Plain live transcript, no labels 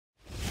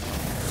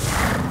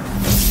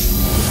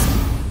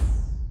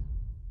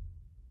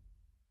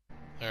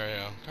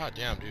God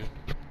damn, dude.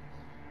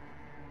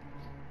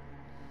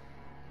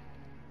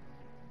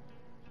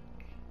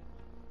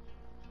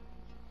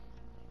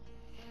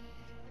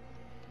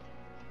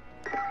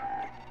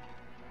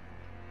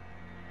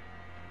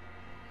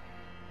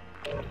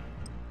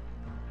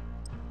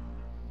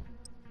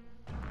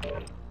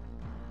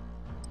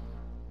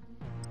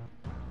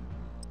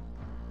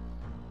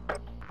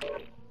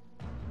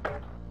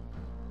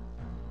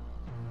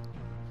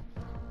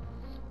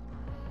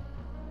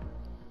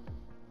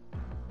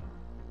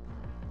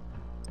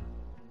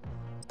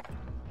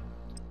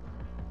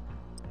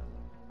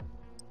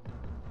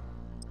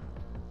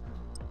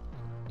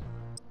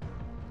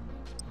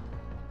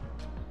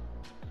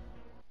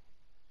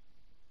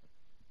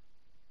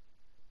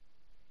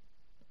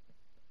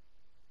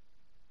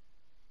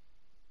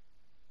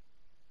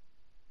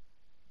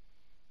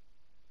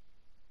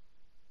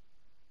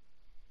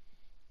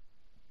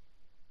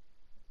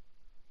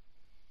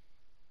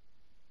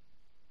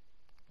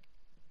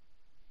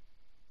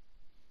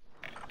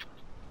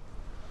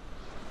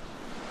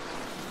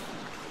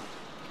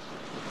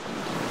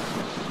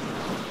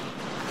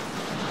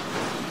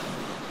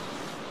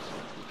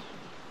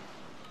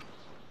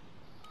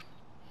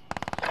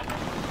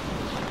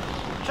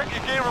 Check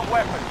your gear and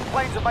weapons.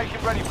 Planes are making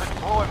ready for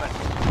deployment.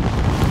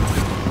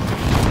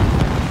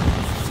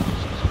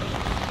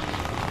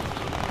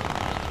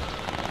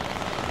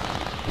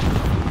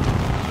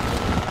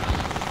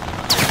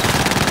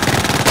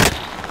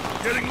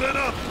 Getting lit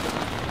up!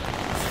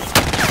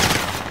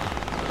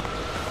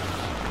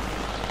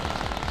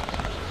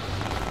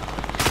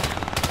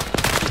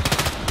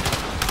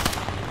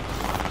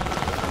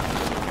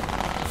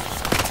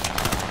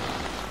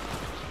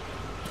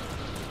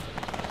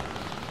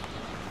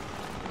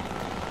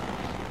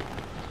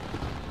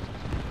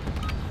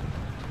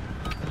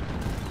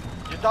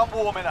 You're done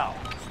warming up.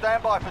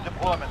 Stand by for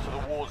deployment to the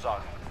war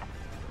zone.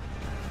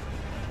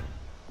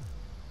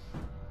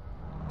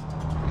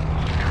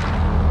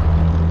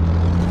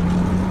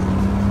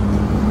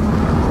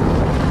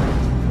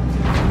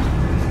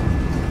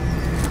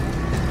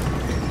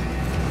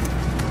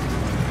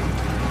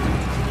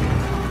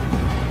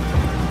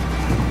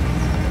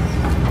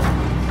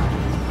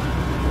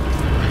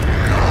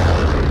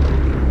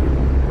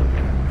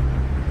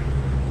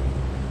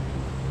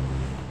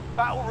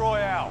 Battle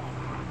Royale.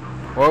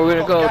 Where are we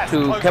gonna go?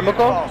 To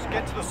chemical?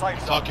 Get to the safe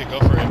zone. Fuck it, go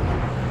for it.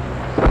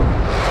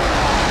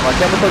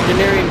 Chemical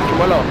engineering,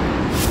 Chimuelo.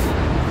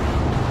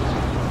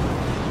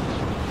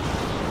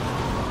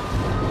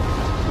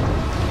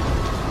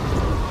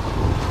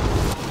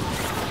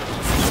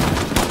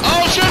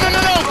 Oh shit, no,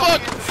 no, no,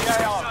 fuck!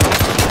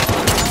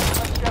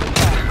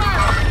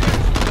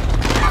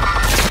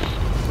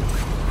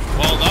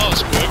 Well, that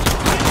was quick.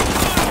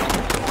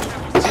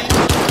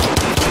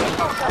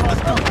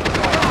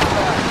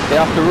 Stay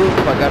off the roof,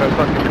 I got a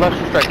fucking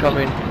cluster strike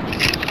coming.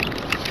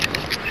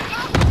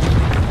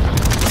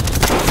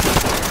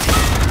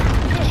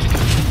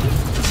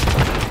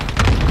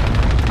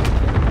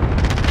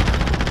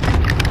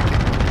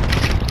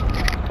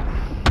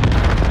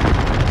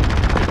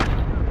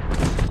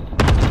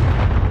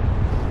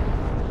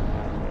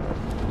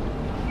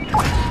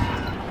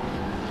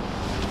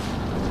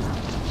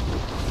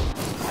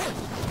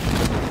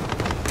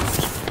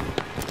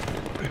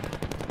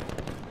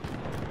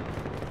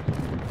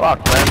 Fuck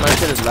man, my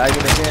shit is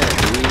lagging again,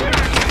 dude.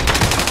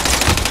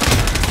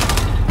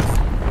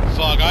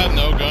 Fuck, I have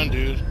no gun,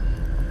 dude.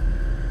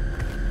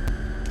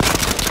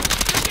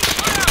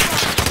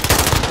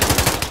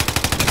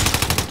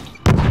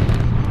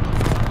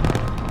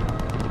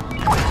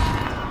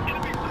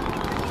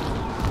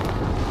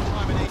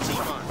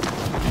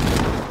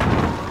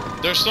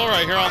 They're still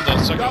right here on the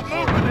second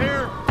floor.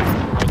 Here.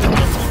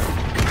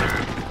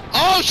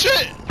 Oh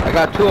shit! I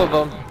got two of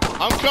them.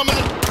 I'm coming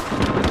in.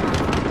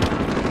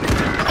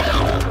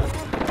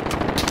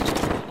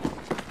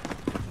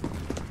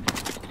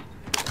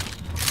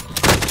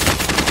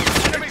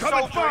 Enemy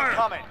soldier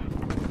incoming.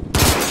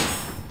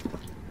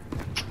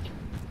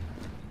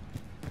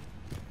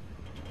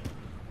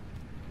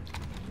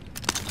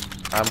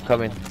 I'm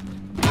coming.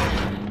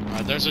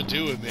 There's a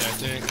dude with me, I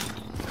think.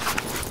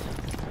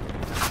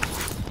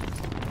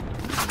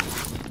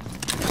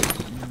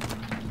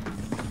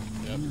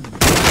 Yep.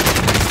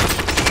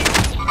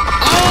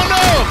 Oh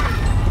no!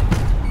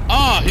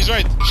 Ah, he's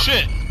right.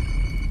 Shit.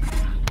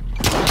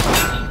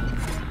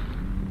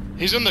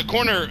 He's in the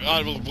corner,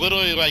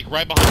 literally like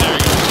right behind there.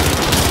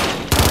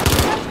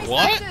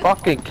 What?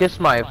 Fucking kiss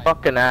my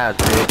fucking ass,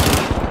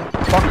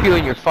 bitch. Fuck you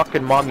and your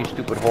fucking mom, you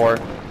stupid whore.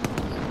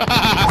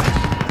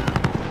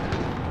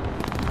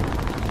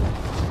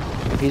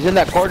 He's in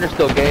that corner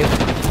still, Gabe.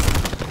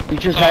 He's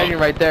just hiding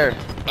right there.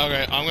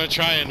 Okay, I'm gonna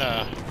try and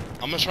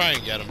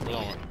get him. But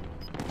don't worry.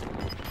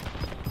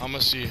 I'm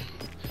gonna see.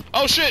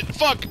 Oh shit!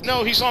 Fuck!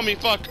 No, he saw me.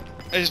 Fuck!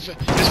 His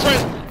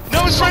friend.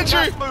 No, his friend's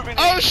here.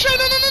 Oh shit!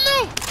 No, no, no,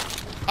 no!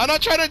 I'm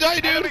not trying to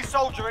die, dude. Enemy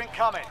soldier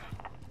incoming.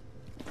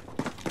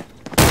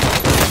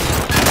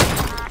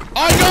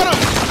 I got him!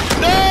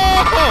 No!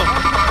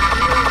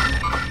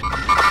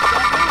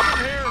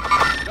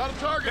 Got a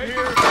target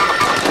here.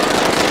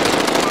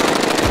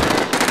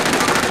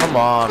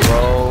 on,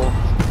 bro.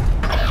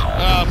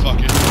 Ah, fuck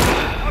it.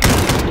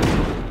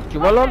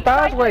 Chimuelo,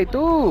 ¿estás, güey?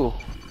 Tú.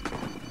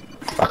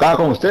 Acá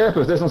con ustedes,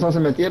 pero ustedes no se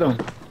metieron.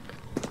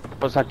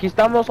 Pues aquí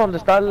estamos donde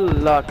está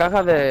la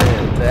caja de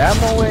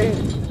ammo, güey.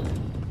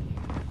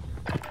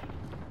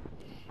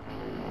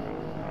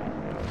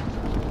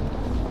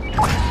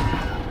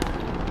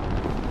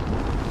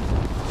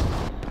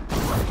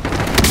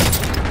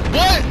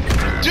 What?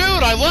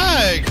 Dude, I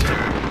lagged!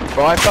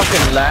 Bro, I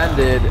fucking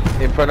landed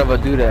in front of a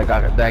dude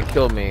that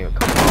killed me.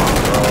 Come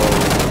on,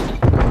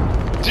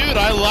 bro. Dude,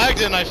 I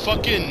lagged and I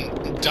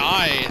fucking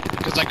died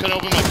because I couldn't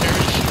open my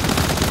parachute.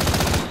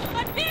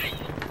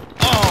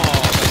 Oh,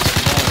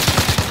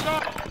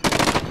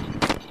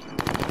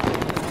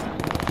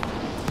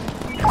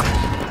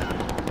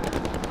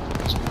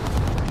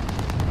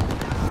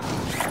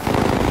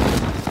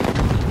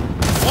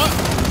 what?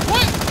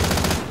 What?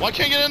 Why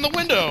can't I get in the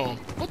window?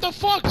 What the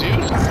fuck, dude?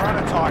 We're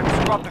out of time.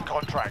 Scrub the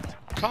contract.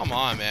 Come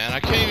on, man. I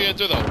can't even get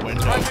through the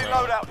window. Friendly Bro.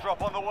 loadout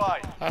drop on the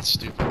way. That's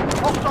stupid.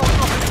 Hostile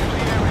dropping into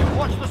the area.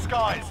 Watch the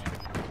skies.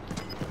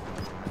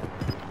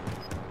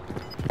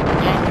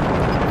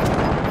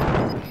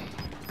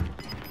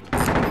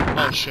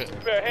 Oh shit.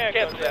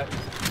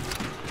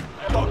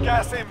 Got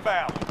gas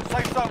inbound.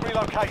 Safe zone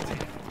relocated.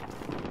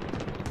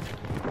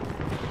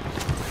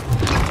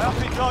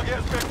 Bounty target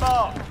has been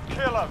marked.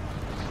 Kill him.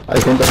 Hay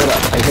gente afuera,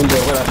 hay gente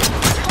afuera.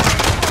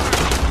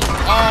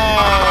 Oh,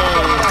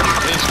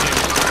 this game.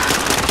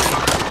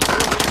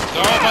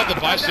 They're all about the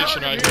buy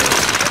station right here.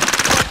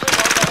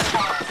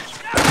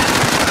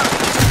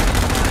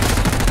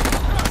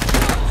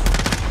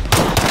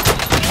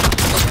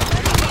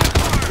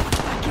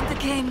 Get the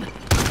game.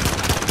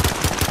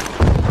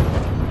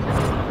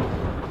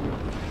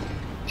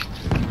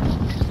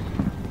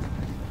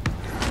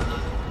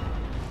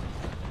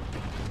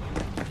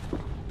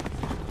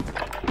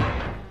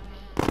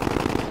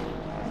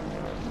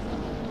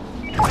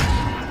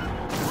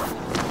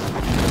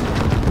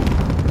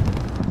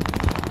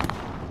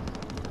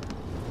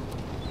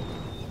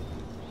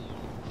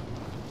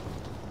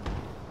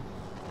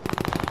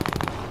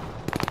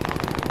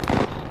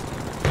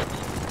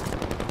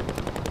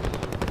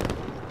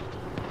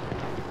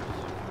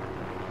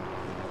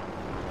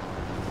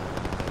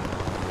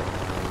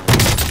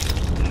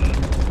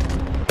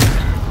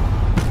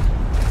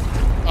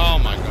 Oh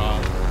my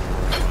god.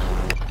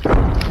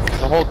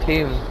 The whole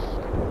team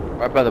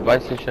right by the buy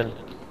station.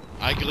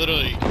 I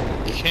literally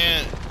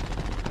can't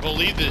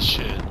believe this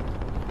shit.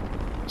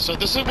 So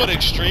this is what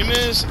extreme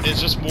is?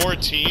 It's just more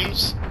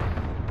teams?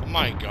 Oh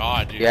my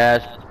god, dude.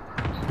 Yes.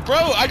 Bro,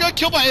 I got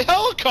killed by a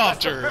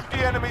helicopter! 50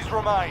 enemies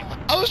remain.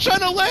 I was trying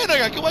to land, I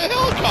got killed by a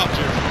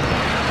helicopter!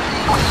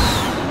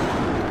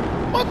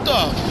 What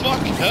the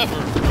fuck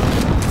ever?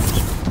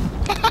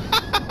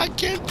 I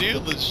can't do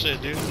this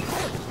shit, dude.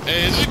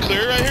 Hey, is it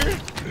clear right here?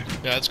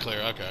 Yeah, it's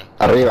clear, okay.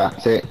 Arriba,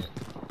 sí.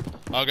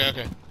 Okay,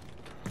 okay.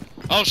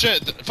 Oh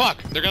shit,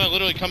 fuck! They're gonna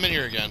literally come in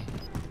here again.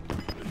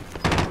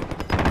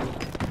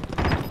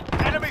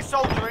 Enemy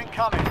soldier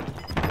incoming.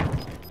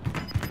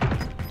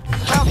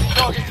 Bounty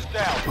target is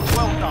down.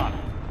 Well done.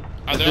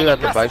 Are they Dude, on at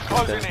the Gas buy is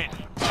closing station.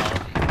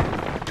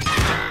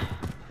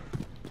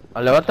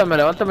 in. Levántame,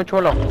 levántame,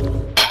 chulo.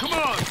 Come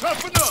on,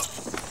 toughen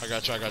up. I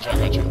got you, I got you, I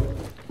got you.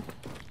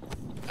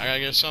 I gotta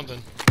get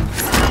something.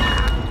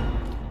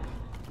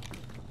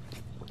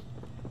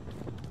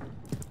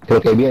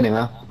 Creo que vienen,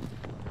 ¿ah?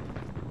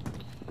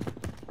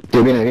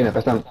 Sí, vienen, acá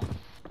están.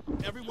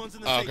 Everyone's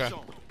in the Oh, safe okay.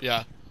 zone.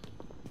 Yeah.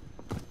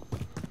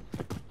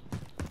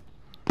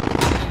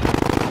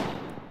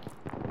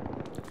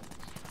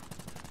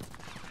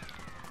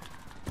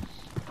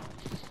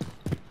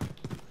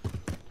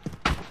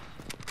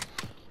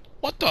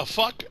 What the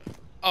fuck?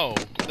 Oh,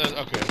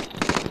 okay.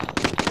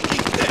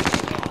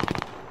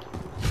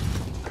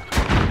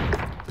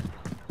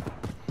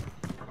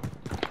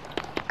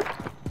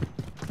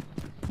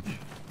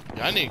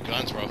 Yeah, I need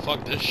guns, bro.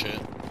 Fuck this shit.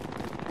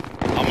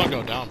 I'm gonna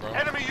go down, bro.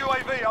 Enemy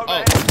UAV Oh.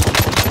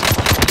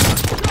 overhead.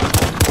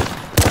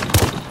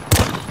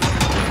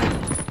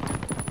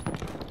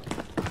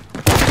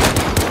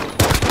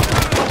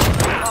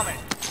 Coming.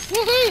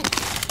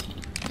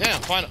 Woohoo!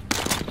 Damn, fine.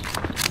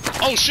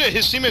 Oh shit,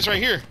 his teammate's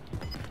right here.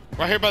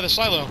 Right here by the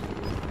silo.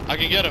 I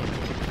can get him.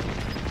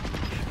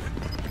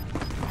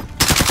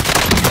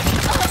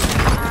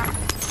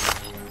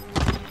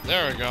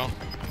 There we go.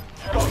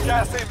 Got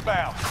gas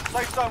inbound.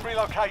 Safe zone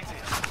relocated.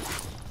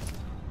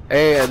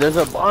 Hey, there's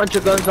a bunch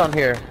of guns on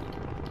here.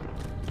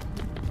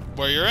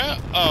 Where you're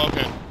at? Oh,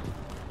 okay.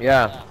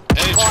 Yeah.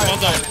 Hey, Chimuelo,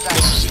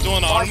 necesito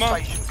una Buy arma?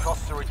 station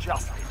costs are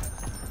adjusted.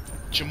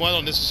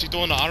 Chimuelo,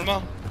 necesito una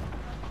arma?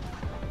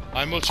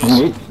 Hay muchos.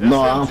 Me?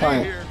 No, I'm SMG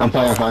fine. here. I'm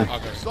fine, I'm fine.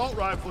 Okay. Assault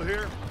rifle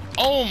here.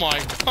 Oh my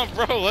god,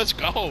 bro, let's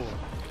go.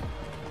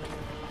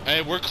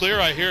 Hey, we're clear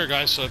right here,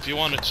 guys, so if you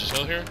want to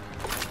chill here.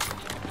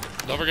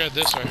 Don't forget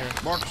this right here.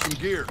 Mark some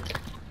gear.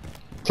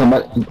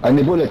 Somebody, I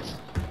need bullets.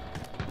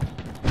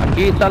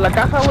 Aquí está la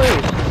caja,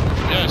 güey.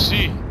 Yeah,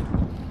 see.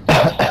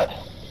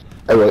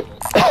 Hey, wait.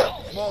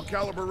 Small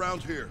caliber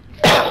rounds here.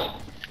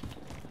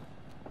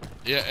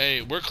 Yeah,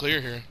 hey, we're clear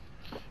here.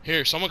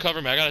 Here, someone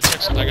cover me. I gotta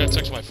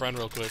text my friend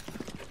real quick.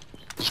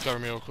 Just cover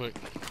me real quick.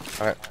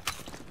 Alright.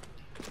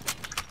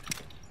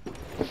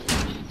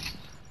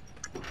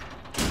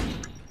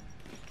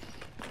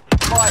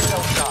 Fire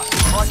well done.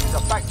 Prices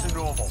are back to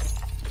normal.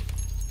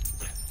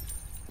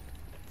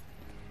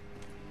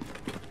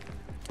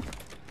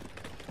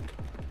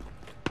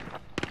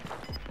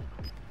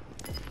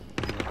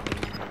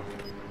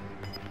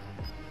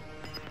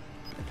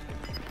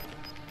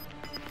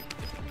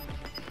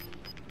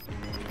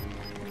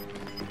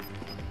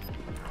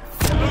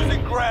 You're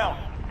losing ground.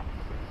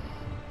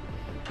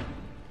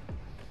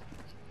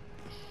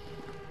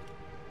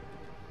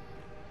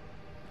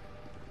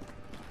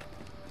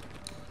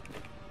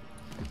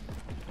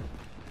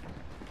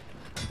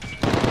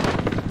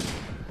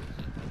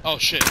 Oh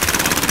shit.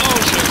 Oh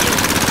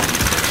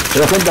shit.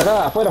 Pero gente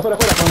acá, afuera, con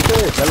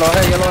ustedes. Ya lo bajé.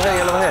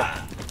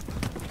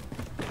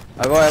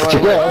 Ahí voy.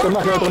 Chequea,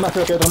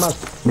 otro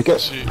más. Me quedo.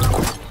 Sí.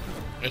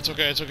 It's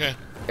okay.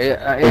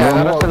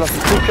 Agárrate los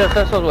chuches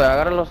esos, güey.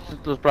 Agarra los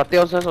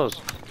plateados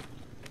esos.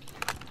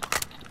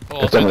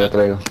 Oh, Esto me lo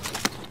traigo.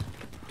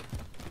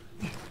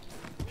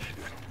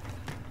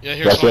 Yeah,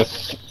 here's someone.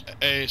 Gracias.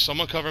 Hey,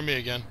 someone cover me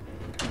again.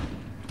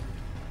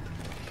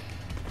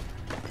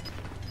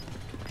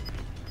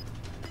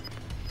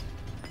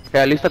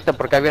 Ya, alístate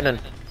porque ahí vienen.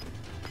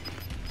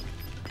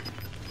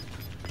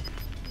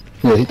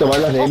 Necesito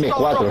balas de Hostile M4,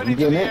 dropping into the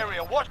 ¿entiendes?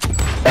 area.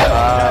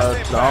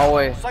 Watch. No,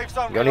 güey. Safe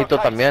zone Yo necesito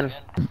relocated. también.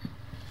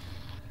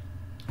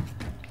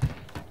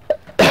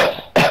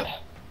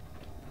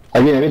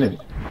 Ahí viene.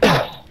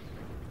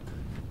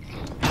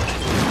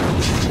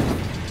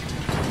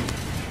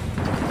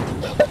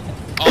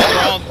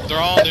 Oh, they're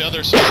all on the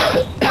other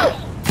side.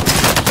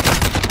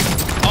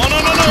 Oh no,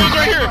 he's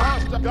right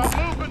here. Got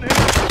movement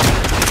here.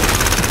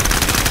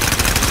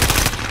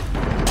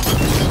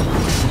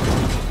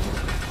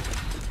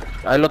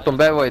 Ahí lo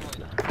tumbé, güey.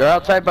 They're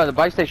outside by the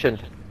buy station.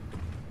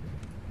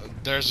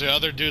 There's the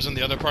other dudes in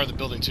the other part of the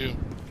building too.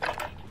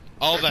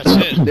 Oh, that's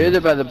it. They're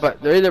either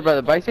by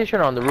the buy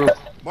station or on the roof.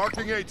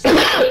 Marking 8.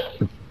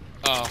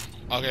 Oh,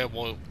 okay,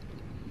 well,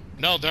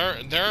 no, they're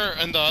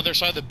in the other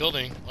side of the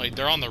building. Like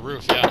they're on the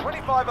roof. Yeah.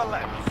 25 are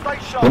left. Stay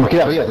Tenemos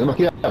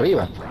que sharp. ir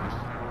arriba.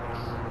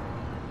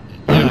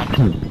 Yeah.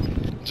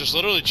 Just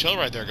literally chill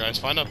right there, guys.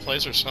 Find a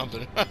place or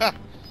something.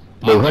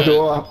 Lo I'm dejaste good.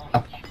 vos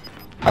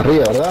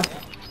arriba, ¿verdad?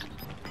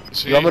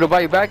 See, You want me to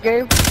buy you back,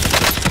 Gabe?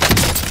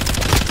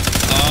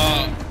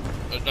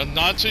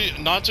 not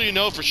till you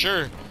know for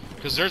sure,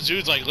 because there's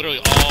dudes like literally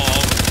all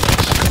over the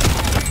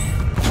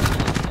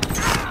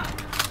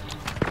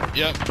place.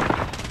 Yep.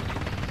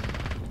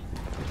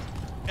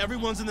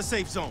 Everyone's in the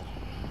safe zone.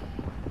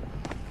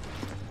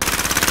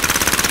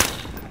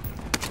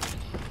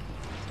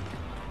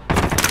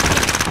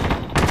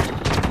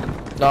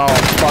 No,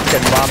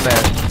 fucking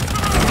mames.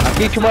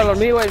 Aquí chumalo,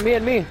 me, güey, me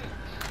and me.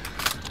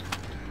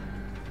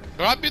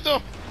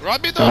 Rápido.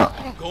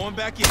 Going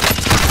back in.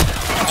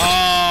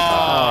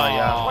 Oh,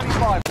 yeah.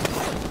 25.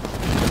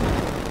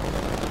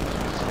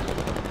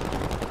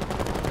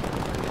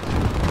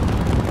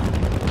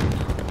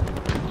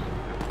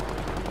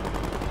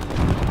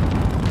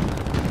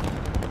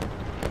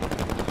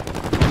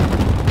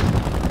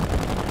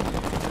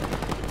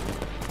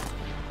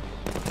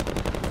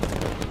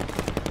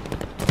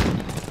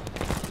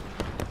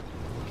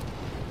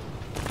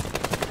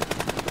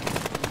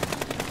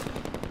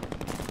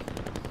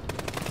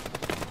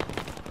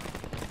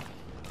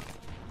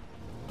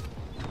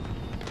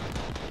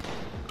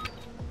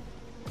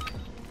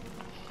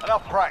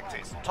 Enough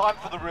practice. Time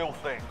for the real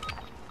thing.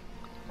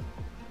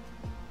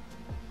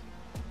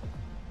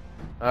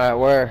 Alright,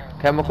 where?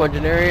 Chemical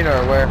engineering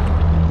or where?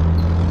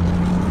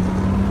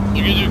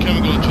 You can do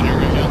chemical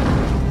engineering again.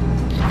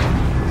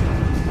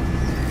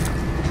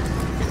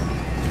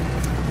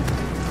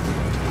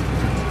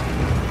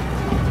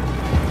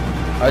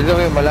 I was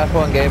gonna be my last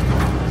one, Gabe.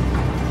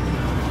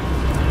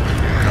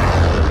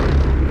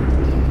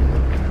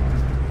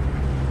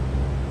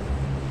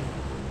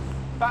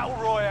 Battle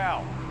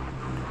Royale.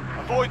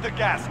 Avoid the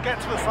gas.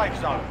 Get to the safe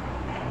zone.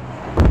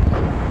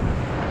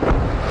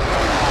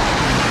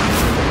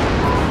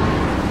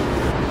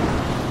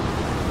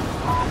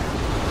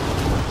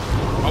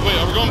 Oh wait,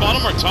 are we going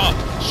bottom or top?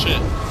 Shit.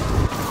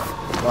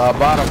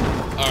 Bottom.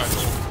 Alright,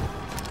 cool.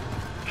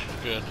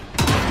 Good.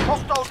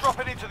 Hostiles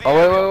dropping into the Oh,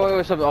 area.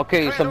 wait. Some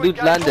Clear to dudes engage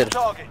all landed.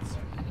 targets.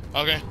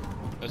 Okay.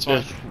 That's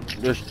fine.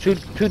 There's two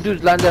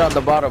dudes landed on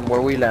the bottom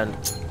where we land.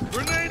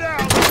 Grenade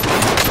out.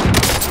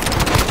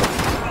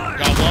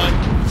 Got one.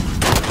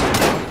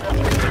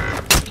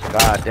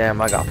 God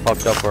damn, I got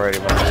fucked up already,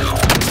 man.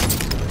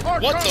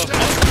 What the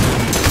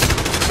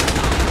fuck?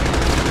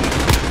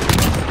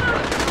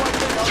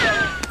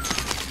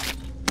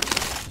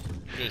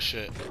 Good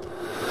shit.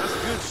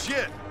 That's good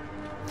shit.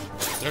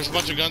 There's a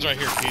bunch of guns right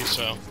here, Keith,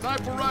 so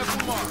Sniper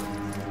rifle mark.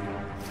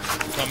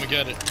 come and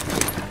get it.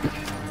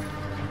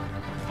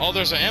 Oh,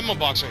 there's an ammo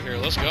box right here.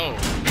 Let's go.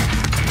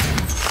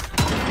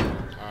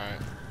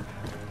 Alright.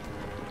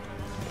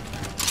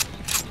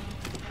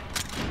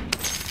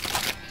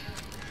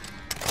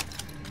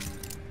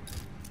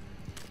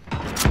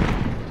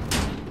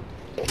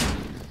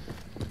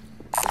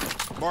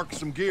 Mark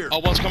some gear. Oh,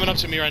 one's coming up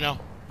to me right now.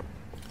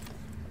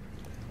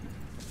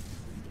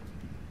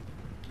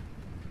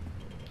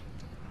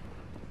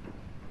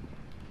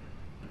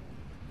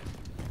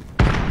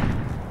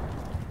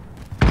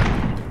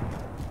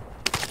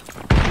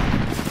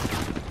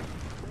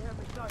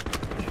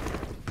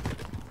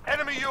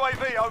 Enemy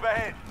UAV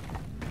overhead.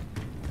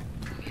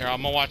 Here,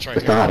 I'm gonna watch right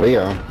Están here.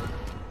 arriba.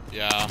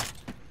 Yeah.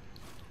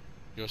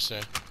 You'll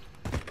see.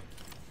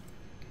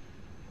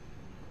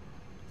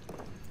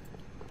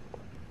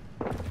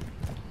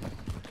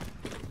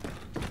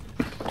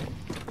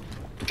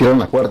 Cierran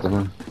las puertas,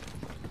 man.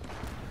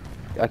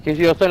 Aquí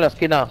yo estoy en la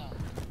esquina.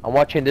 I'm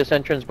watching this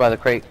entrance by the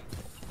crate.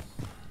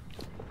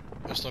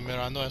 Estoy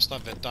mirando esta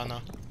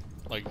ventana.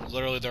 Like,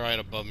 literally, they're right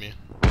above me.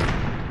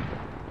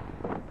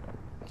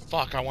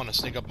 Fuck, I want to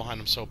sneak up behind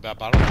them so bad,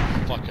 but I don't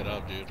want to fuck it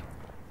up, dude.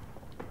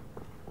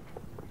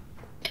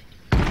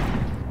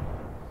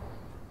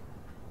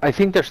 I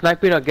think they're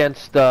sniping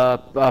against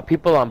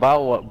people on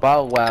Bio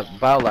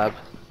Lab.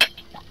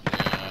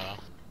 Yeah.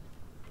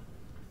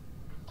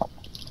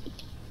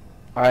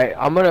 Alright,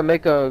 I'm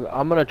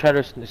gonna try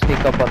to sneak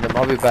up on them.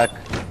 I'll be back.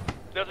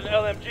 There's an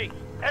LMG.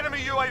 Enemy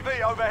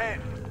UAV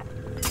overhead.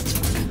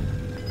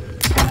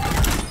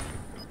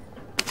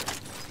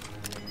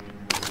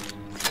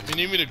 If you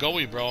need me to go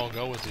with you, bro, I'll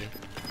go with you.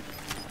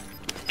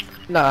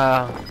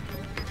 Nah.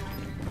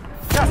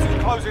 Gas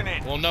is closing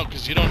in. Well, no,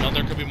 because you don't know.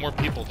 There could be more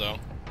people, though.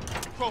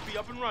 Trophy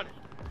up and running.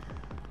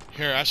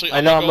 Here, actually,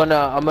 I know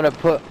I'm gonna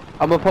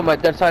put my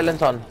dead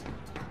silence on. Here,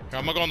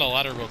 I'm gonna go on the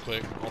ladder real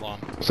quick. Hold on.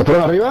 ¿Se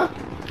fueron arriba?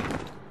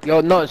 Yo,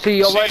 no, see,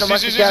 yo, right,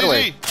 nomás que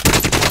way.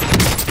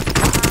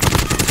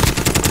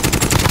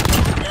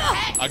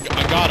 I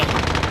got him.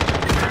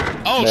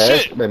 Oh,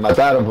 ¿Ves? shit! Me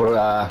mataron por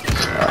la...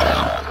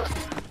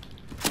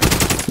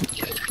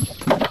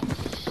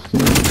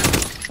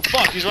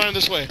 Fuck, he's running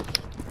this way.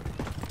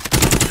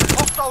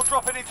 Hostile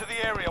dropping into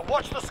the area.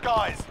 Watch the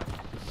skies.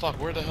 Fuck,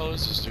 where the hell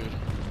is this dude?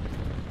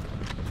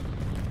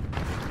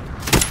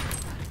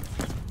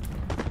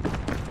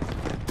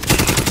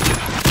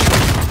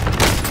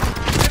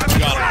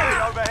 Got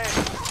him. Overhead.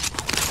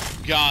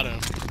 Got him.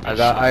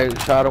 I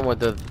shot him with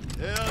the,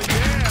 Hell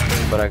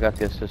yeah. but I got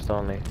the assist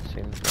only.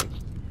 Seems like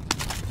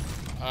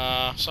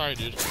Sorry,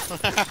 dude. it's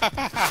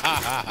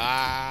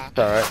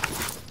alright.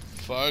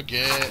 Fuck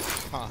it.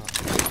 Huh.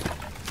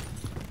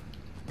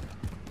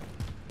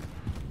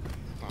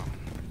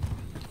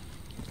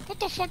 What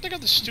the fuck? They got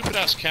this stupid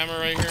ass camera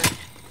right here.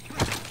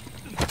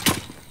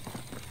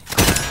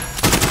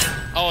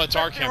 Oh, it's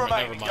our camera.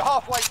 Never You're mind.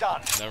 halfway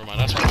done. Never mind.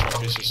 That's our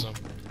trophy system.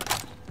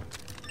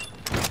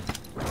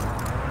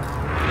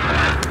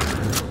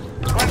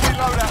 Friendly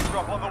loadout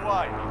drop on the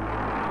way.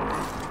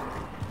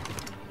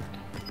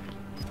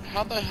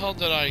 How the hell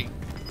did I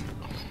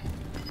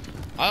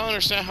don't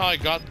understand how I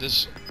got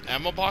this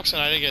ammo box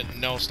and I didn't get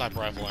no sniper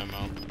rifle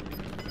ammo.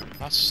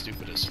 That's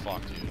stupid as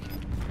fuck, dude.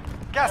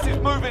 Gas is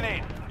moving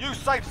in. New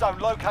safe zone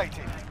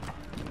located.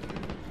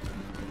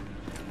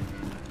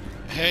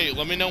 Hey,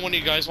 let me know when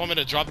you guys want me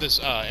to drop this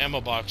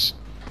ammo box.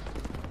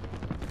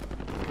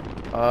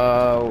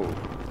 Yeah,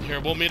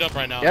 Here, we'll meet up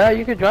right now.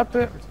 you can drop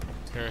it.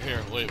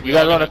 Here, wait. You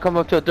guys wanna come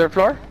up to the third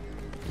floor?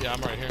 Yeah,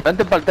 I'm right here.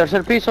 Vente para el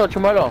tercer piso,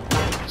 chumalo.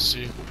 Let's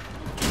see.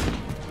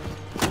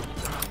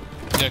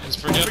 Yeah, cause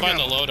forget buying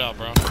the loadout,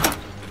 bro.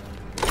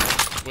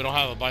 We don't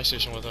have a buy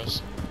station with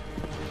us.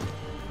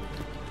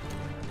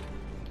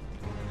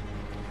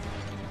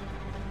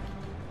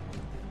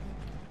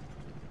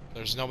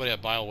 There's nobody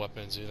at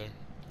bioweapons either.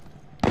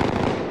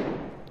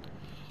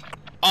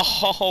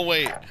 Oh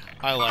wait,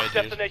 I lied,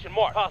 dude. Destination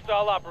marked.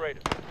 Hostile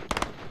operator.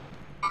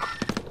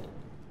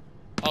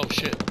 Oh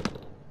shit.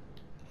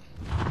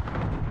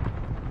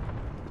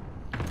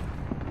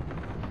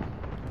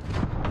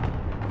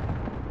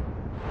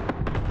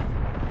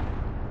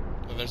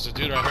 Oh, there's a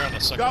dude right here on the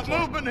second Got floor.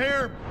 movement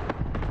here.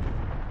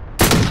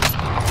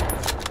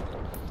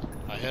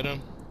 I hit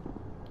him.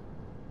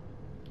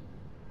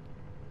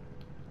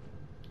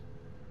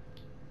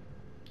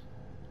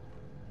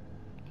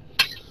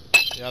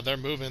 Yeah, they're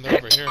moving. They're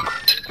over here.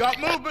 Got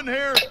movement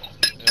here.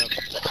 Yep.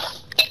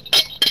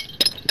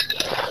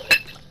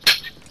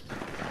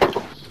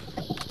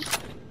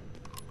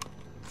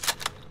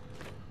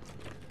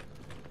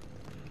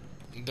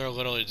 They're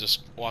literally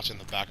just watching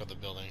the back of the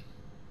building.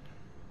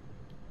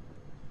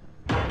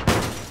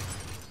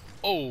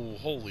 Oh,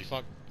 holy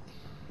fuck.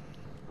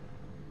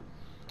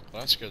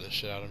 Well, that scared the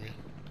shit out of me.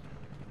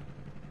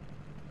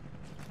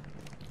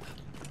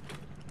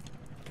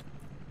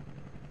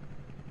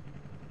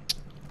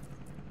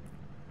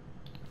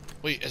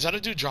 Wait, is that a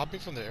dude dropping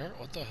from the air?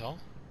 What the hell?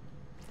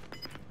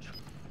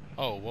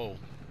 Oh, whoa.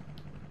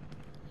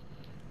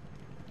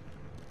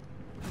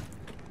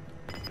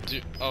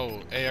 Dude,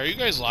 oh, hey, are you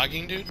guys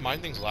lagging, dude? My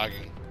thing's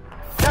lagging.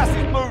 Gas is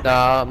moving.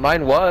 Nah,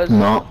 mine was.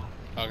 No.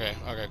 Okay,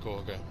 cool,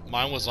 okay.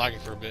 Mine was lagging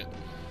for a bit.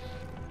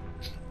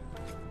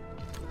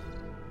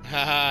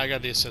 Haha, I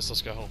got the assist,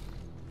 let's go home.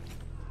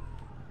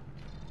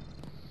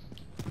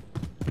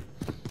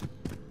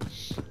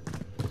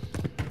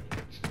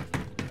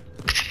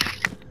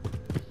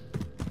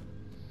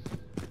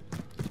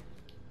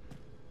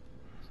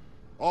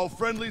 All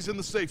friendlies in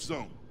the safe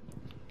zone.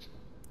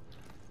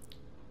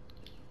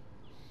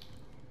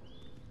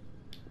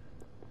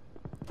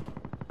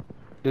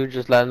 Dude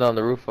just landed on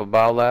the roof of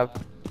Biolab.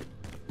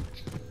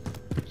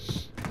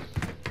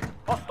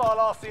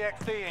 Hostile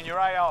RCXD in your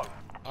AO.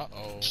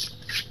 Uh-oh.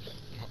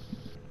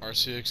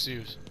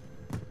 RCXDs.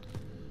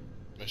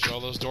 Make sure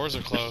all those doors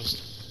are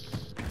closed.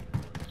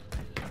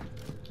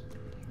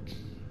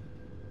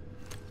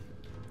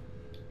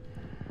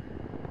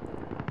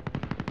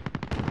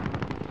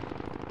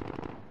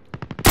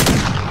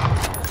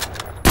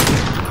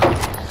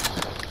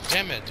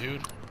 Damn it,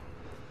 dude.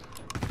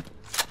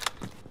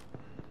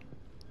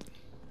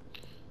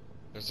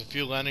 There's a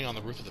few landing on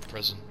the roof of the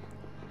prison.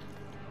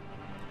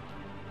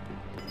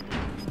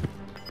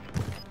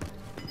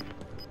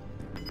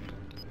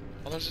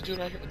 Oh, there's a dude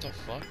right here. What the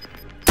fuck?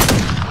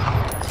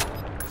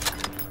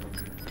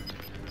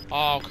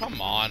 Oh, come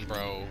on,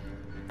 bro.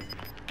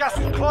 Gas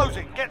is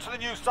closing. Get to the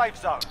new safe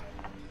zone.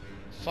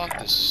 Fuck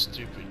this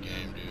stupid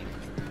game, dude.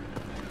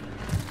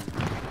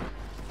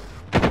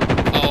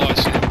 Oh, I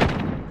see.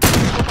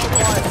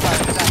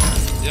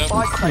 Yep.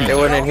 They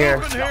went in here.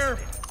 Moving here.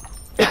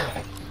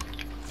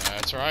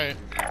 That's right.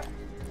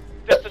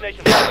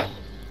 Destination.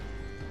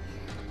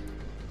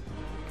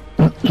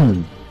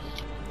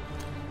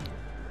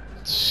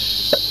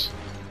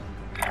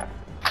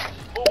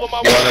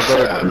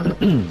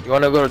 You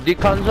wanna go to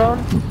decon zone?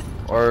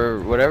 Or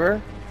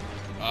whatever?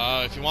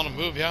 If you want to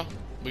move, yeah.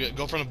 We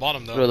go from the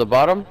bottom, though. Go to the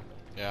bottom?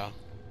 Yeah.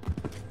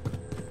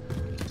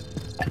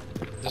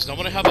 Does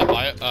nobody have a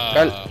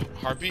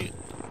heartbeat?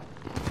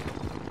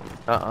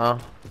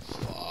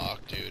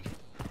 Fuck, dude.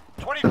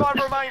 25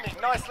 remaining.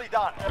 Nicely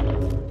done.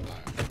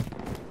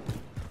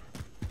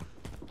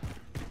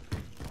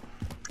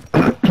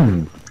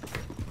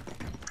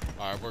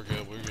 Alright, we're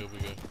good, we're good.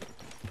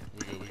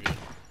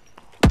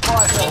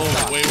 Fire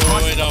Oh,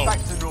 wait, no.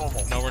 Back to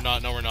normal. No, we're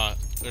not.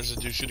 There's a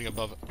dude shooting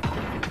above it.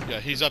 Yeah,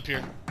 he's up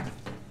here.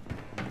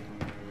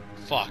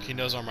 Fuck, he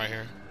knows I'm right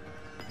here.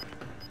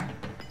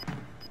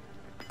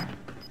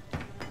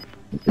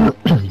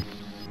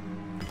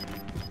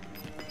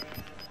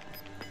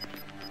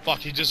 Fuck,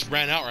 he just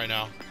ran out right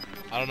now.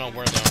 I don't know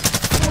where though.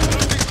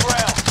 Losing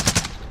ground.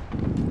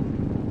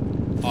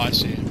 Oh, I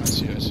see.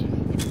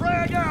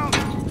 Frag out.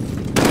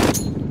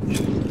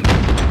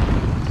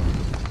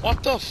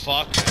 What the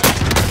fuck?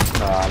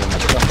 Ah, me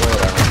metí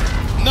afuera.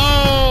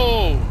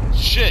 No!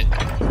 Shit!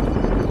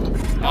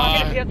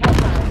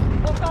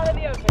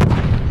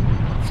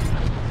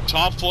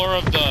 Top floor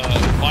of the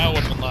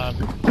bioweapon lab.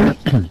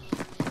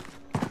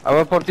 A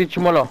ver por ti,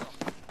 Chimolo.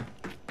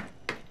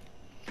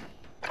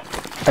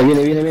 Ahí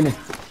viene.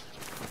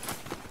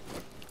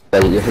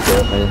 Ahí, ya se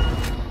quedó ahí.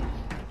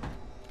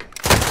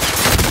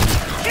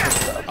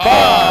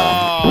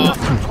 Oh,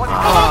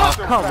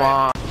 come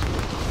on.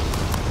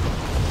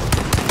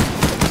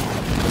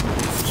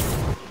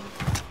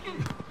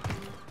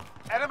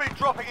 Enemy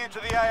dropping into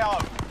the AO.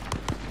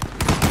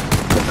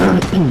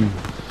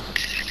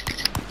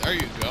 There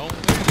you go,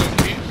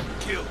 Keith.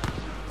 Kill.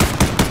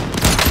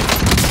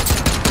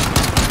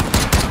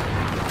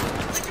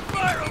 Taking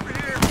fire over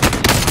here.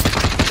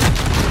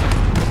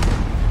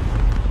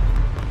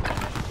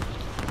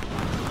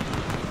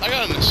 I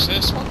got an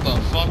assist. What the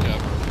fuck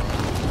ever, bro?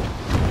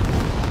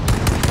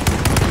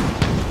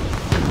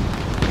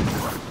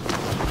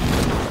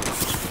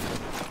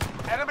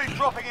 Enemy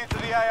dropping into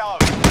the AO.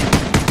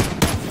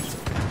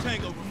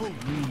 Tango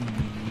removed.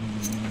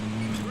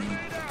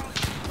 Grenade out.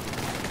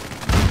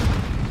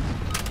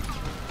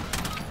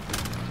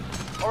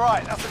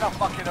 Alright, that's enough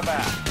fucking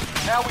about.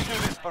 Now we do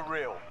this for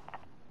real.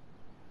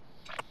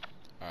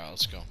 Alright,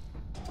 let's go.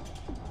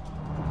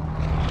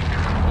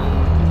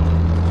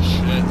 Oh,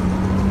 shit.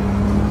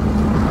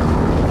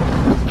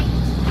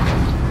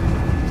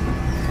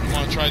 You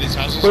wanna try these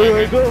houses right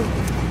here? Go.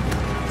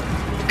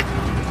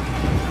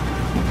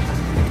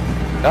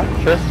 Yeah,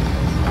 sure.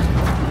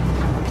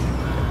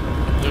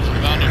 There's a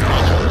bounty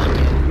project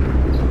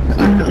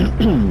right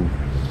there.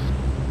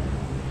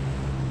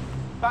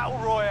 Battle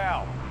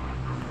Royale.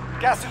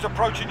 Gas is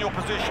approaching your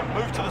position.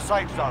 Move to the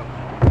safe zone.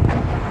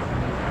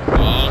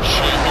 Oh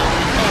shit, here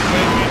we go,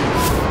 baby.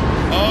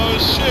 Oh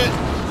shit.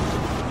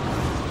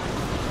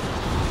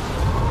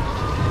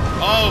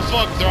 Oh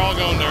fuck, they're all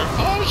going there.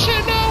 Oh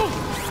shit, no!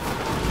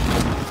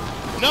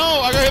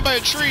 No, I got hit by a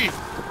tree.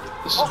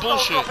 This is Hostile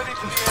bullshit. dropping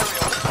into the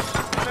area.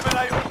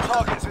 Eliminate all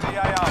targets in the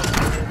AO.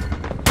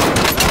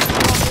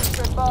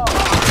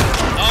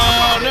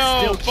 Oh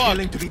no, fuck.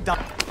 To be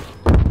done.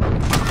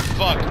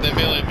 Fuck, they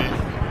meleeed me.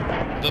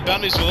 The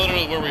bounties are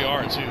literally where we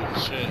are too.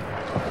 Shit.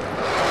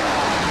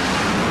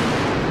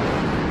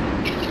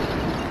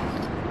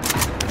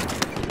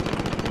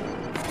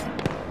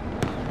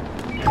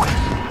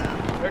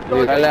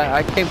 Dude,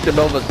 I came to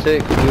Nova 6,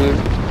 dude.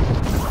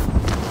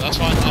 That's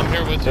fine, I'm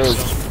here with you, Dude.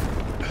 so.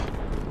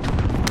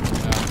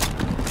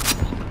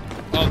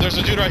 Yeah. Oh, there's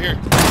a dude right here.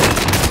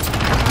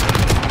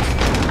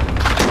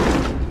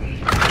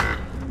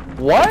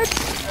 What?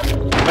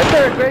 Right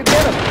there, great,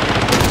 get him.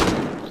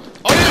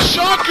 Oh, yeah,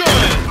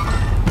 shotgun!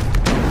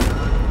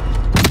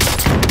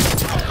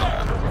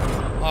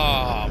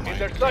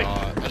 sight.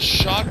 God. A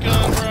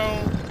shotgun, bro?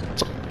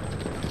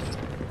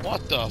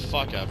 What the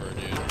fuck ever,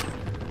 dude?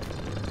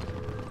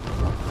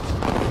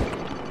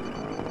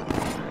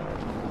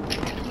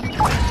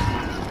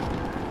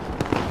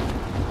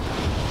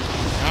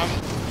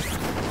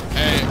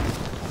 Hey,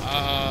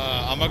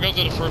 I'm gonna go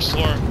to the first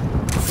floor.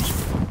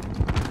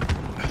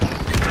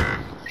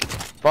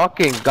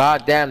 Fucking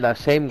goddamn, that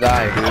same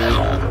guy,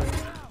 dude.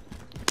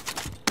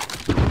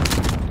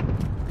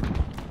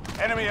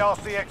 Enemy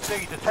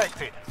RCXD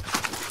detected.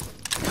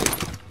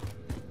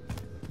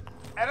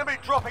 Enemy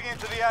dropping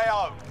into the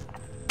AO.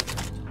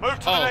 Move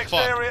to the Oh, next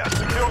fuck. area and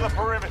secure the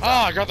perimeter.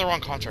 Ah, I got the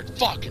wrong contract.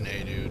 Fucking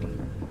A, dude.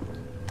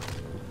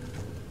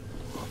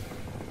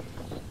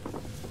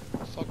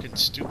 Fucking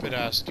stupid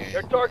ass game.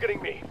 They're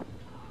targeting me.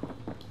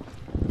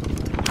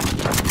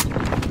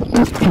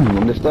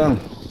 ¿Dónde están?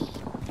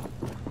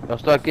 Yo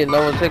estoy aquí en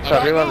Double Six,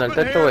 arriba en el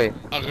techo, güey.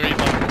 Agree,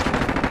 bro.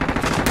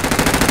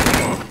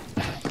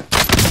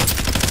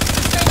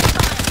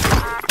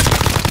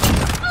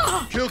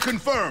 Kill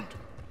confirmed.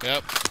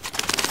 Yep.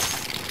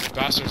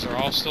 Bastards are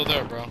all still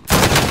there, bro.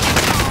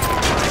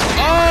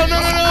 Oh, no,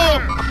 no, no!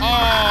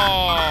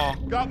 Oh!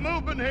 Got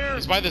movement here.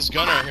 He's by this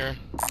gun right here.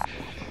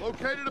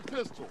 Located a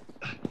pistol.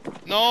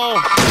 No!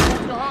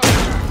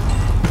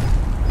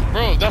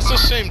 Bro, that's the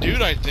same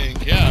dude, I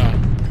think. Yeah.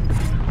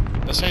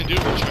 The same dude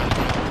we're trying to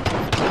kill.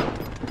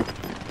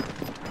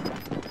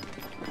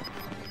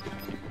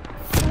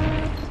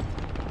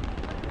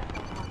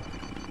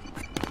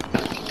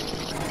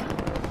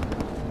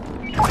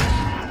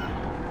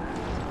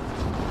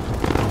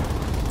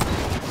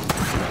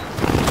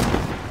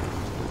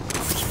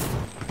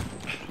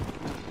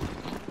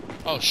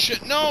 Oh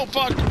shit, no,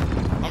 fuck!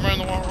 I'm running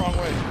the wrong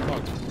way,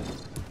 fuck.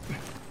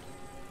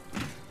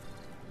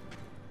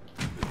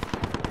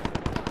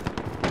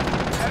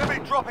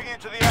 Enemy dropping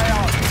into the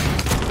AO.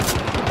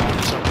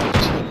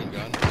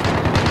 Gun.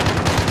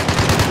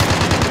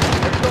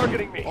 They're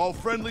targeting me. All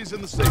friendlies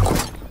in the safe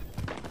zone.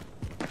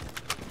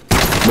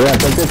 Vean,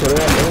 está el techo,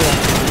 vean.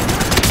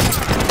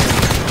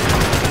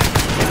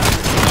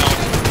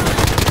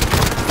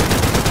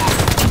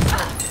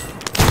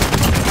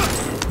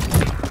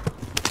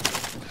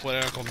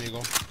 Fuera conmigo.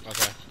 Ok.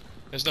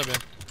 Está bien.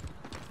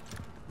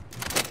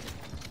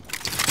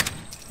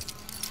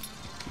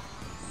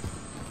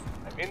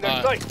 I'm in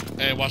their sight.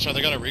 Hey, watch out,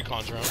 they got a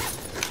recon drone.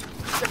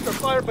 Check their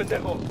fire,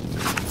 pendejo.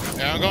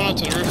 Yeah, I'm going up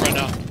to the roof right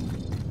now.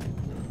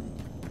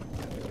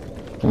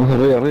 Vamos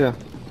arriba.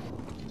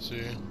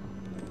 See.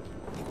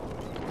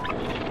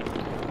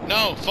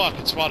 No, fuck,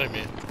 it spotted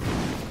me.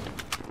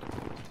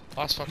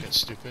 That's fucking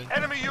stupid.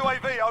 Enemy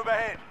UAV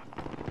overhead.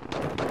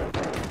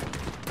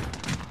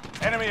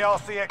 Enemy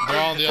RCXD They're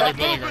all in the other detected.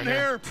 building right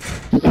here.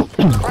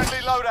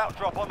 Friendly loadout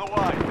drop on the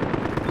way.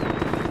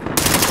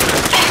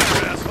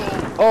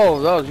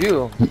 Oh, that was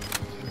you.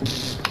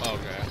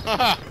 Okay.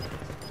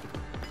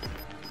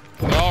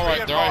 They're all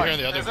right. They're all here in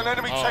the other There's an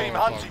building. enemy Oh, team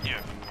fuck. hunting you.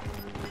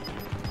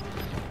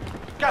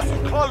 Gas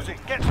is closing.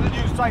 Get to the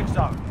new safe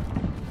zone.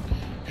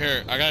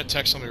 Here, I gotta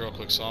text somebody real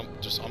quick, so I'm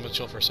gonna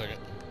chill for a second.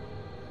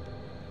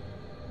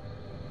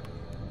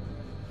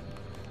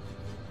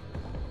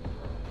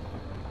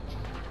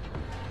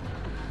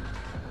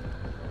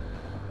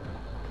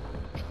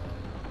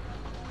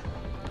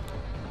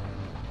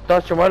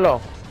 ¿Estás, Chumuelo?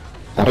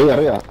 Arriba.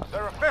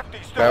 There are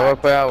 50 still Ya voy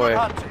active. para allá, Good güey.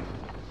 hunting.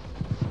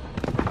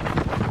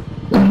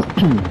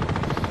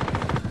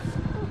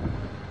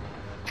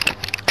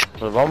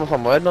 Pues vamos a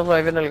movernos,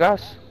 ahí viene el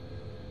gas.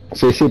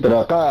 Sí,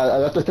 pero acá,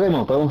 al otro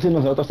extremo, podemos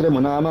irnos al otro extremo,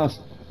 nada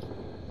más.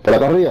 Por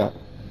acá arriba.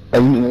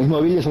 El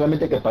mismo vídeo,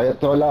 solamente que para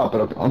todos lados,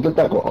 pero ¿dónde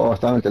está? Oh,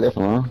 está en el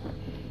teléfono, ¿no?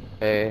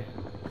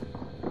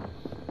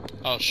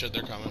 Oh shit,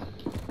 they're coming.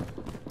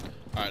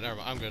 Alright, never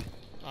mind. I'm good.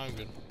 I'm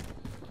good.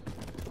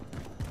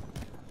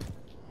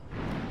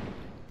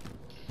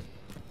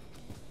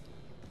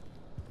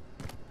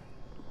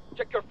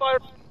 Check your fire.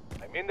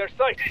 I'm in their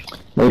sight.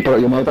 Yo me voy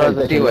para el Atrás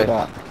de ti, techo, güey.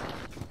 acá.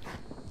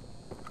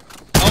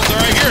 Oh, they're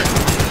right here.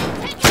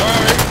 They're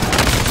right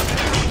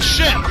here.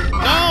 Shit!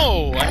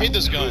 No! I hate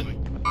this gun.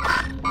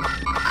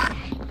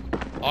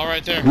 All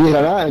right there. Y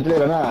granada, entre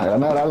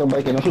granada, algo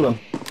para que no suban.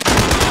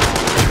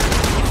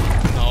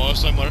 No,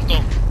 estoy muerto.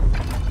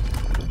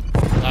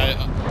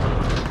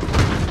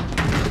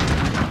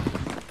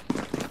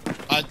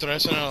 Hay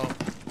tres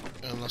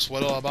en el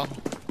suelo abajo.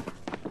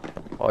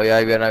 Oye,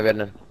 ahí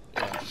vienen.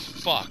 Yeah,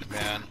 fuck,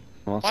 man.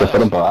 No, Why se the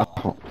fueron para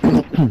abajo.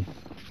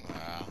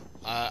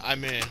 I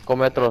mean, 5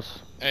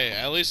 metros, hey,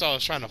 at least I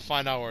was trying to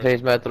find out where.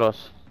 6 metros.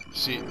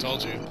 See,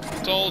 told you.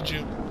 Told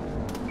you.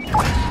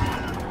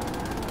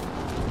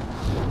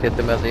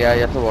 7 metros, ya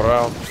se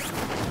borraron.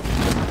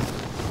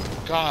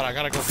 God, I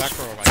gotta go back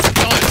for my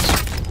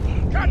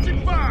guns.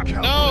 Catching fire.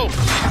 No!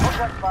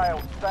 Contract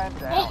failed. Stand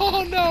down.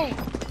 Oh no!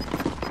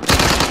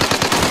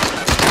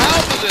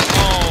 How did it?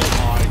 Oh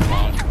my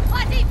god.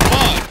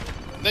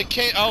 Fuck! They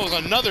can't. Oh, it was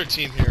another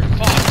team here.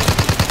 Fuck.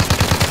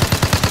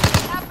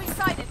 Have me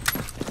sighted.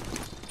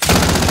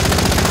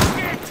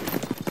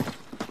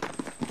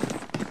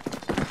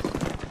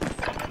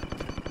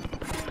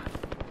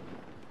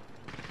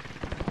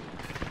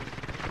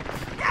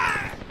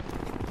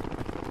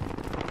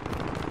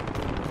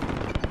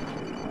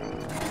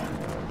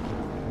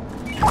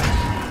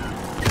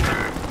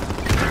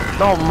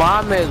 No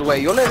mames,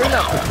 güey. Yo le di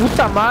una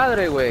puta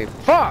madre, güey.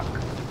 Fuck.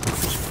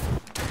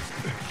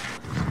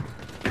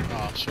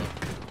 Oh shit.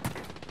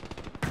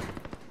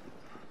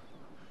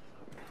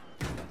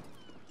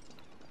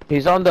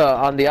 He's on the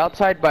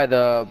outside by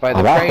the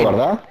Abajo, train.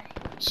 ¿verdad?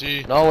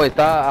 Sí. No, güey,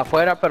 está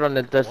afuera, pero en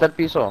el tercer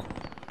piso.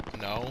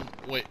 No.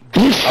 Wait.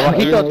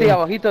 Abajito de ti,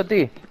 abajito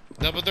de ti.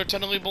 No, but they're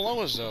technically below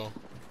us though.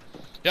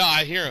 Yeah,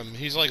 I hear him.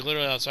 He's like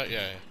literally outside.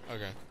 Yeah.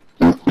 Okay.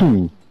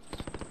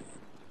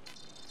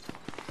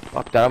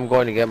 Fuck that, I'm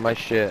going to get my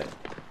shit.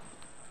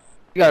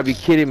 You gotta be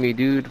kidding me,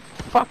 dude.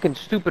 Fucking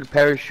stupid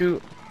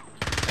parachute.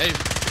 Hey.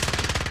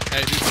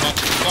 Hey, dude. Fuck.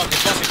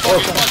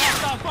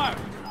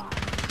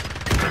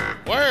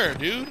 Where,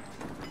 dude?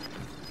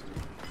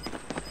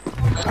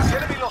 The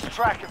enemy lost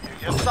track of you.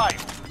 You're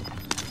safe.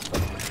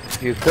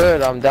 If you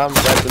could, I'm down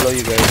right below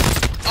you guys.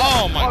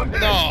 Oh my.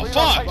 No.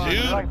 Fuck, Relocation to the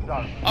dude. safe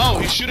zone. Oh,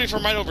 he's shooting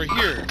from right over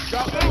here.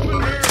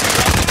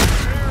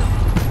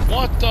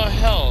 What the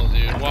hell,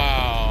 dude?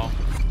 Wow.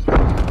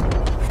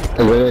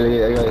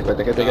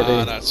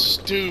 Ah, that's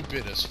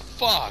stupid as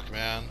fuck,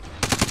 man.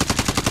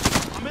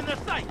 I'm in their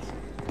sights.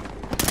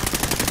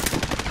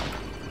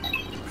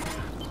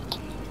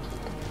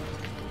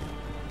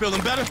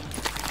 Feeling better?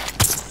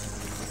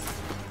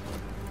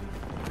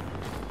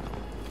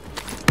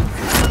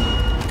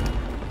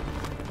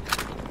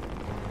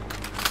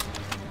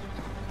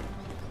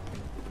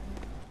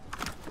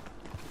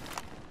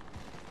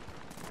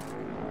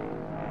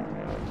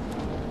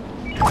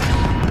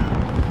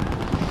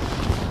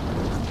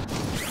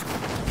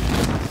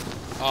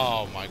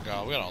 Oh my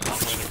god, we got a long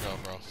way to go,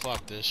 bro.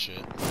 Fuck this shit.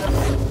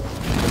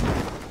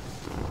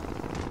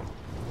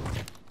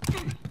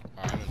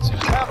 Alright, I'm insane.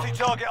 Bounty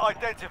target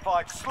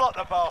identified. Slot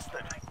the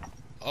bastard.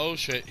 Oh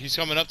shit, he's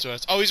coming up to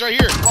us. Oh, he's right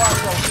here!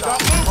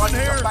 Stop moving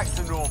here. Back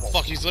to normal.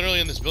 Fuck, he's literally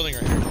in this building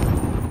right here.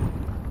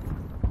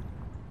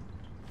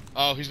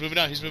 Oh, he's moving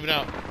out,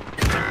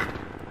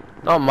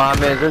 No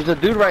mames, there's a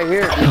dude right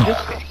here. Dude.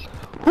 Just,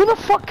 who the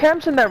fuck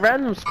camps in that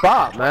random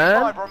spot,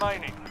 man? 5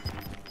 remaining.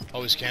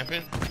 Oh, he's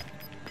camping?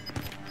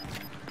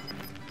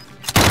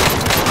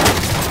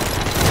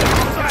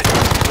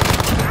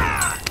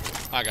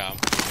 I got him.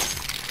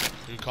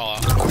 You can call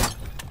out.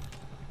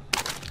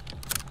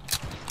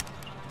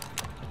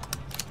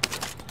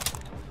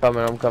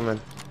 I'm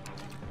coming.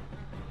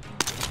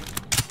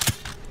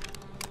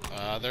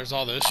 There's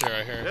all this shit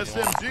right here.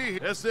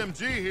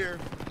 SMG here.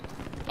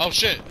 Oh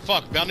shit,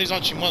 fuck, bounty's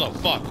on Chimoto,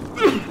 fuck.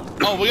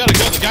 Oh, we gotta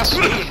go, the gas is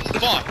moving,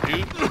 fuck,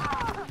 dude.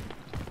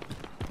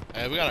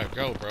 Hey, we gotta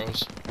go,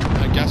 bros.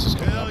 That gas is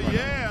coming up right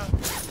Yeah. now.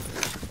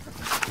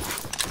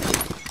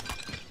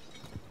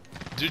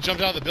 Dude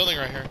jumped out of the building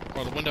right here,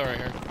 or the window right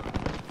here.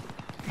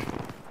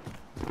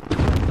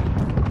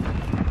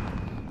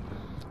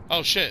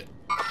 Oh shit,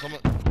 come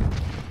on.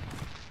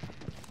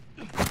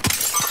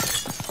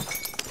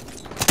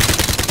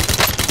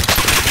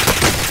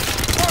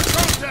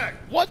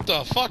 What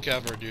the fuck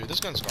ever, dude? This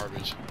gun's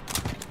garbage.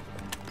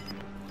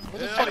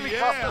 What the fuck? Enemy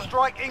cluster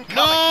strike incoming.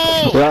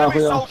 No! Cuidado, Enemy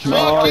cuidado. soldier.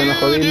 No, Fuck ya nos you,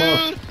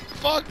 jodimos. dude!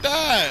 Fuck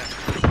that!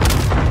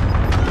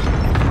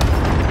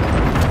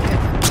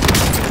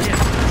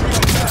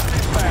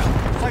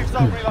 Safe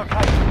zone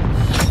relocation.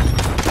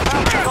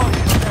 Bounty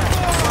target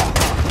down.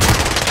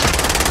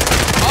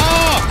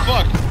 Oh,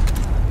 fuck!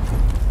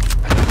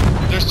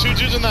 There's two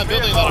dudes in that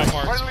building that I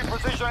marked. Friendly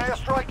precision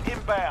airstrike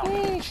inbound.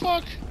 Oh,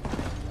 fuck.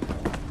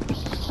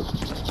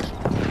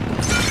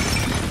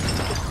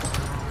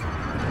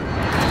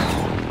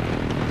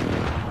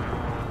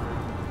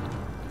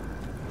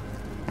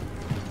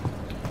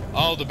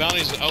 Oh, the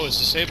bounty's... Oh, it's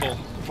disabled.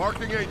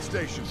 Marking aid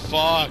station.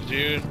 Fuck,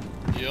 dude.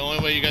 The only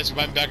way you guys can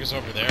buy me back is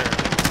over there.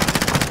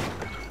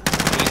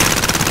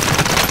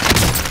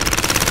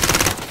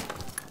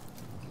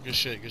 Good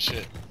shit, good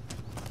shit.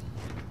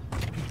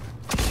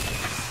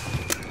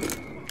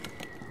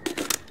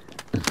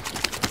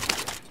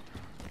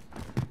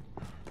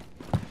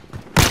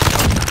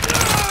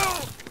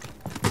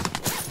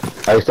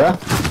 Ahí está.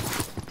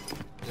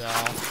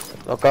 Yeah.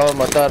 Lo acabo de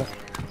matar.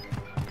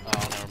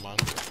 Oh, never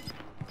mind.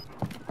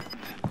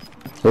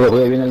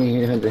 Cuidado, viene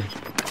alguien, gente.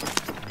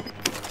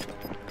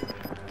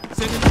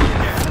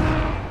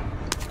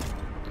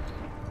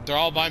 They're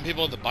all buying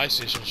people at the buy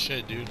station.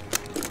 Shit, dude.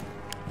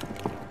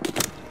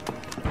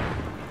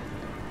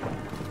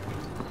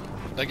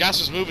 That gas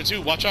is moving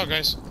too. Watch out,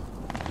 guys.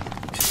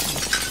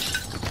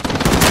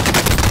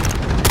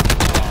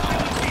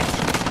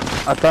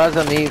 Atrás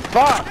de mí.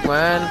 Fuck,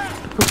 man.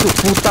 Tu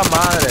puta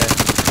madre.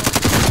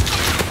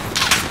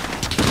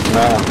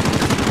 Nada.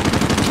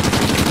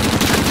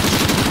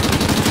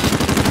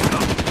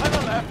 Hang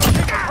on there. Keep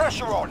the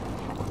pressure on.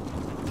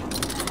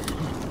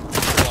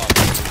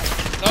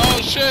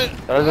 Oh shit!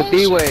 Atrás de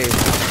ti, güey.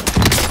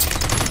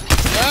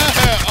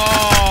 Yeah!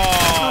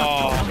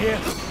 Oh!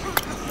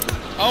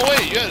 Oh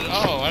wait, you had,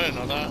 oh, I didn't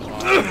know that.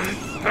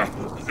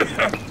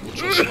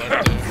 Which was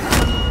selected.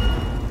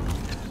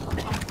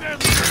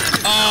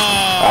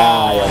 Oh!